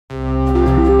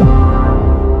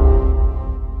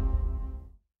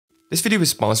This video is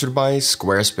sponsored by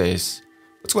Squarespace.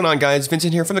 What's going on, guys?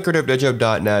 Vincent here from the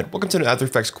creativedojo.net. Welcome to an After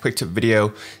Effects quick tip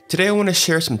video. Today I want to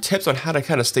share some tips on how to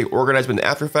kind of stay organized with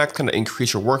After Effects, kind of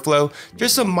increase your workflow.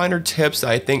 Just some minor tips that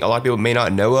I think a lot of people may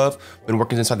not know of when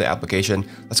working inside the application.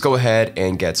 Let's go ahead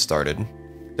and get started.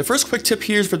 The first quick tip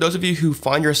here is for those of you who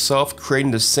find yourself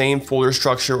creating the same folder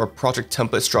structure or project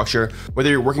template structure, whether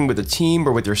you're working with a team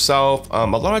or with yourself. A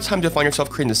lot of times you'll find yourself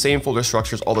creating the same folder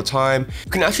structures all the time.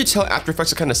 You can actually tell After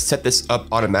Effects to kind of set this up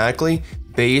automatically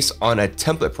based on a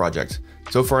template project.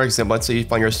 So for example, let's say you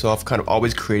find yourself kind of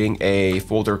always creating a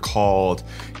folder called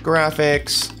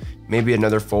graphics, maybe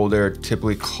another folder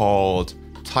typically called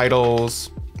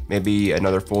titles, maybe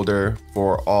another folder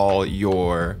for all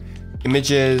your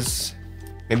images,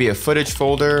 maybe a footage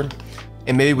folder,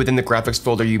 and maybe within the graphics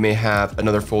folder, you may have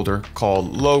another folder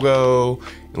called logo,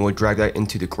 and we'll drag that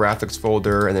into the graphics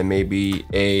folder, and then maybe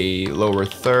a lower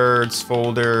thirds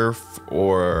folder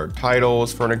or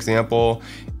titles, for an example.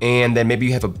 And then maybe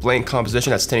you have a blank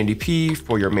composition that's 1080p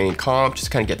for your main comp, just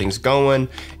to kind of get things going.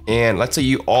 And let's say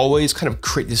you always kind of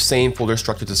create the same folder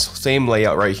structure, the same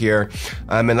layout right here.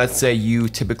 And let's say you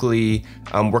typically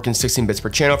work in 16 bits per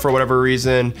channel for whatever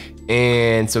reason.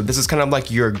 And so this is kind of like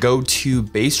your go-to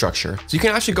base structure. So you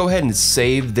can actually go ahead and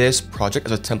save this project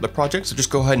as a template project. So just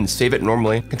go ahead and save it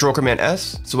normally. Control Command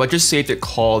S. So I just saved it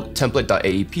called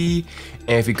template.aep.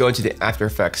 And if you go into the After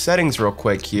Effects settings real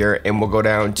quick here, and we'll go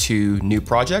down to new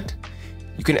project,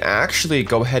 you can actually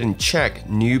go ahead and check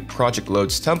new project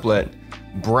loads template,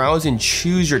 browse and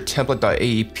choose your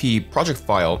template.aep project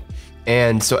file.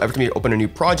 And so every time you open a new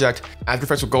project, After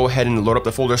Effects will go ahead and load up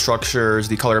the folder structures,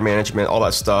 the color management, all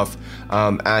that stuff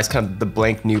as kind of the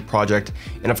blank new project.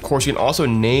 And of course, you can also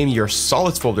name your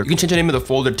solids folder. You can change the name of the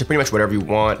folder to pretty much whatever you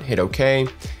want, hit OK.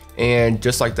 And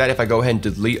just like that, if I go ahead and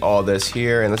delete all this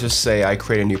here, and let's just say I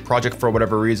create a new project for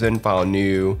whatever reason, file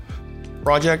new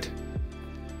project,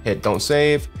 hit don't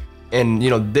save. And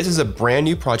this is a brand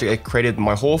new project. I created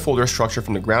my whole folder structure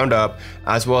from the ground up,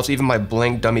 as well as even my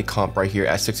blank dummy comp right here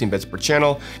at 16 bits per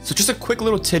channel. So just a quick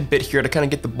little tidbit here to kind of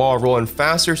get the ball rolling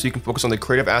faster so you can focus on the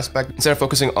creative aspect instead of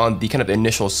focusing on the kind of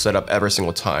initial setup every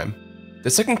single time. The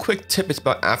second quick tip is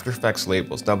about After Effects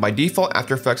labels. Now by default,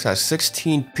 After Effects has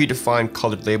 16 predefined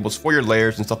colored labels for your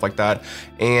layers and stuff like that.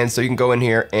 And so you can go in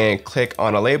here and click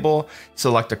on a label,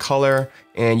 select a color,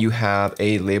 and you have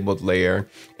a labeled layer.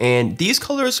 And these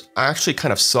colors actually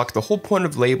kind of suck. The whole point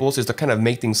of labels is to kind of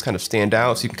make things kind of stand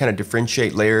out so you can kind of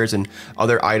differentiate layers and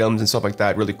other items and stuff like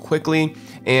that really quickly.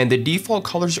 And the default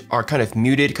colors are kind of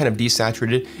muted, kind of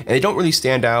desaturated, and they don't really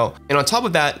stand out. And on top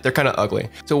of that, they're kind of ugly.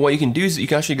 So what you can do is you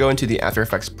can actually go into the After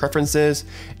Effects preferences,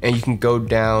 and you can go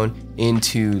down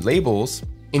into labels.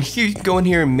 And here you can go in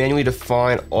here and manually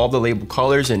define all the label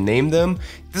colors and name them.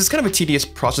 This is kind of a tedious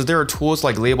process. There are tools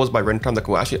like Labels by Runtime that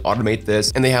will actually automate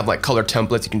this, and they have like color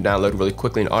templates you can download really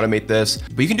quickly and automate this.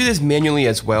 But you can do this manually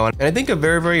as well. And I think a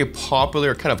very, very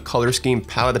popular kind of color scheme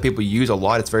palette that people use a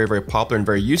lot, it's very, very popular and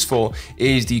very useful,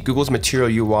 is the Google's Material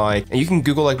UI. And you can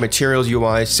Google like Materials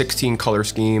UI 16 color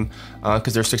scheme,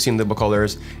 because there's 16 label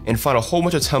colors, and find a whole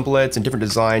bunch of templates and different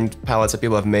design palettes that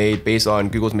people have made based on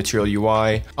Google's Material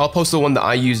UI. I'll post the one that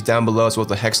I use down below, as well as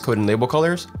the hex code and label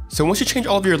colors. So once you change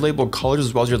all of your label colors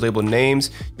as well as your label names,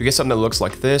 you get something that looks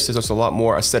like this. It's also a lot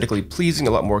more aesthetically pleasing,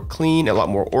 a lot more clean, a lot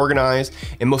more organized,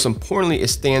 and most importantly, it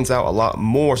stands out a lot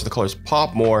more, so the colors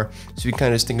pop more, so you can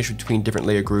kind of distinguish between different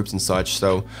layer groups and such.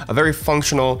 So a very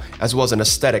functional as well as an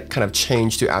aesthetic kind of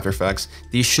change to After Effects.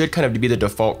 These should kind of be the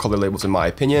default color labels in my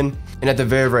opinion. And at the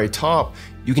very, very top,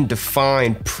 you can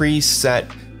define preset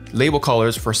label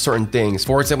colors for certain things.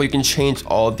 For example, you can change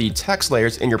all the text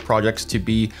layers in your projects to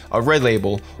be a red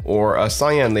label or a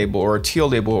cyan label or a teal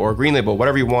label or a green label,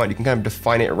 whatever you want. You can kind of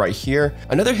define it right here.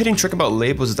 Another hidden trick about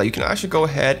labels is that you can actually go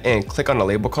ahead and click on a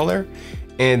label color,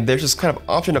 and there's this kind of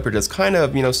option up here that's kind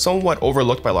of, somewhat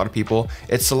overlooked by a lot of people.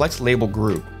 It's select label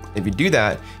group. If you do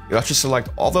that, you actually select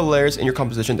all the layers in your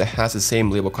composition that has the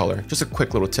same label color. Just a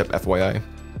quick little tip, FYI.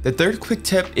 The third quick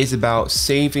tip is about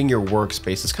saving your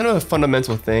workspace. It's kind of a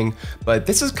fundamental thing, but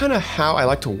this is kind of how I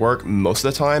like to work most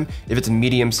of the time. If it's a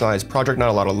medium-sized project, not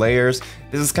a lot of layers,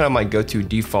 this is kind of my go-to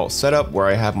default setup where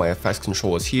I have my effects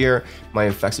controllers here, my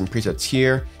effects and presets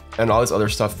here, and all this other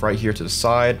stuff right here to the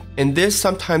side. And this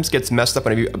sometimes gets messed up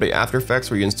when you update After Effects,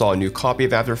 where you install a new copy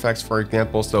of After Effects, for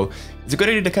example. So it's a good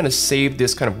idea to kind of save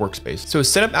this kind of workspace. So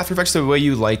set up After Effects the way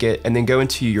you like it, and then go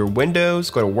into your Windows,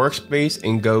 go to Workspace,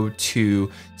 and go to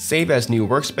Save as New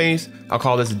Workspace. I'll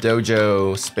call this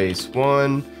Dojo Space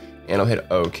 1. and I'll hit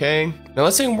OK. Now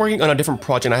let's say I'm working on a different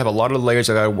project and I have a lot of layers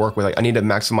I gotta work with. Like I need to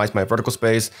maximize my vertical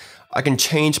space. I can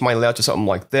change my layout to something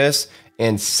like this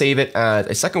and save it as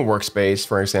a second workspace,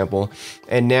 for example.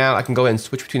 And now I can go ahead and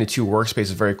switch between the two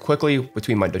workspaces very quickly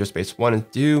between my Dojo Space 1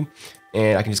 and 2.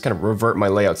 And I can just kind of revert my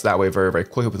layouts that way very, very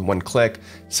quickly with one click.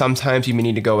 Sometimes you may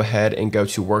need to go ahead and go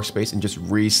to Workspace and just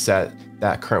reset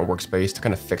that current workspace to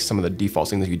kind of fix some of the default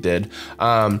things that you did.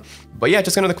 But yeah,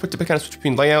 just another quick tip to kind of switch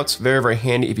between layouts. Very, very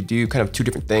handy if you do kind of two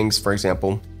different things, for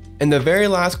example. And the very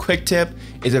last quick tip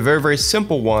is a very, very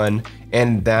simple one,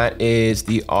 and that is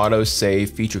the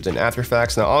autosave feature within After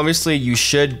Effects. Now, obviously, you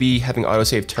should be having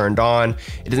autosave turned on.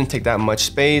 It doesn't take that much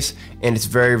space, and it's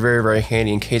very, very, very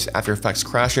handy in case After Effects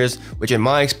crashes, which in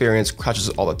my experience crashes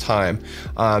all the time.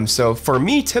 So for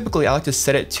me, typically, I like to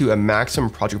set it to a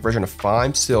maximum project version of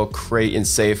 5, still create and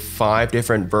save 5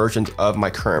 different versions of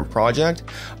my current project.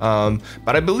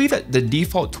 But I believe that the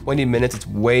default 20 minutes is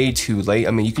way too late.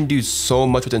 I mean, you can do so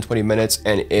much within 20 minutes,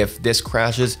 and if this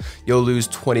crashes, you'll lose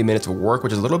 20 minutes of work,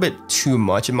 which is a little bit too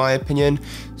much in my opinion.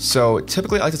 So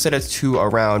typically I like to set it to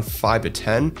around 5 to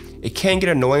 10. It can get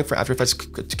annoying for After Effects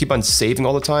to keep on saving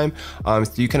all the time. So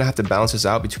you kind of have to balance this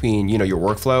out between, you know, your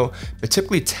workflow, but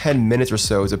typically 10 minutes or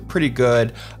so is a pretty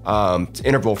good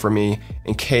interval for me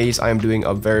in case I am doing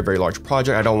a very, very large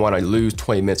project. I don't want to lose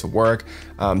 20 minutes of work.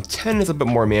 10 is a bit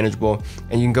more manageable,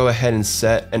 and you can go ahead and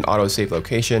set an autosave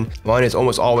location. Mine is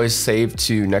almost always saved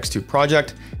to next to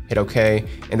project. Hit OK,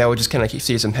 and that will just kind of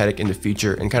save some headache in the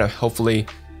future and kind of hopefully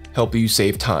help you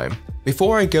save time.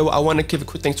 Before I go, I want to give a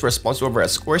quick thanks to our sponsor over at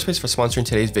Squarespace for sponsoring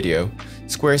today's video.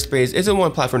 Squarespace isn't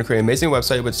one platform to create an amazing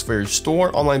website, but it's for your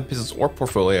store, online business, or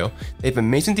portfolio. They have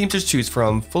amazing themes to choose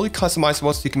from, fully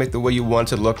customizable so you can make the way you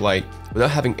want it to look like without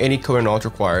having any coding knowledge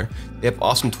required. They have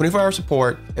awesome 24-hour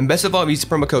support, and best of all, if you use the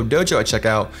promo code Dojo at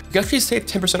checkout, you can actually save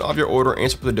 10% off your order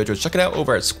and support the Dojo. Check it out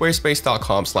over at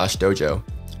squarespace.com/dojo.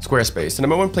 Squarespace, the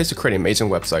 #1 place to create an amazing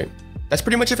website. That's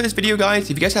pretty much it for this video, guys.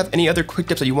 If you guys have any other quick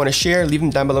tips that you want to share, leave them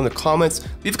down below in the comments.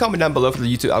 Leave a comment down below for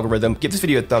the YouTube algorithm. Give this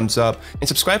video a thumbs up and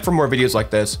subscribe for more videos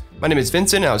like this. My name is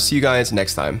Vincent, and I'll see you guys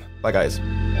next time. Bye, guys.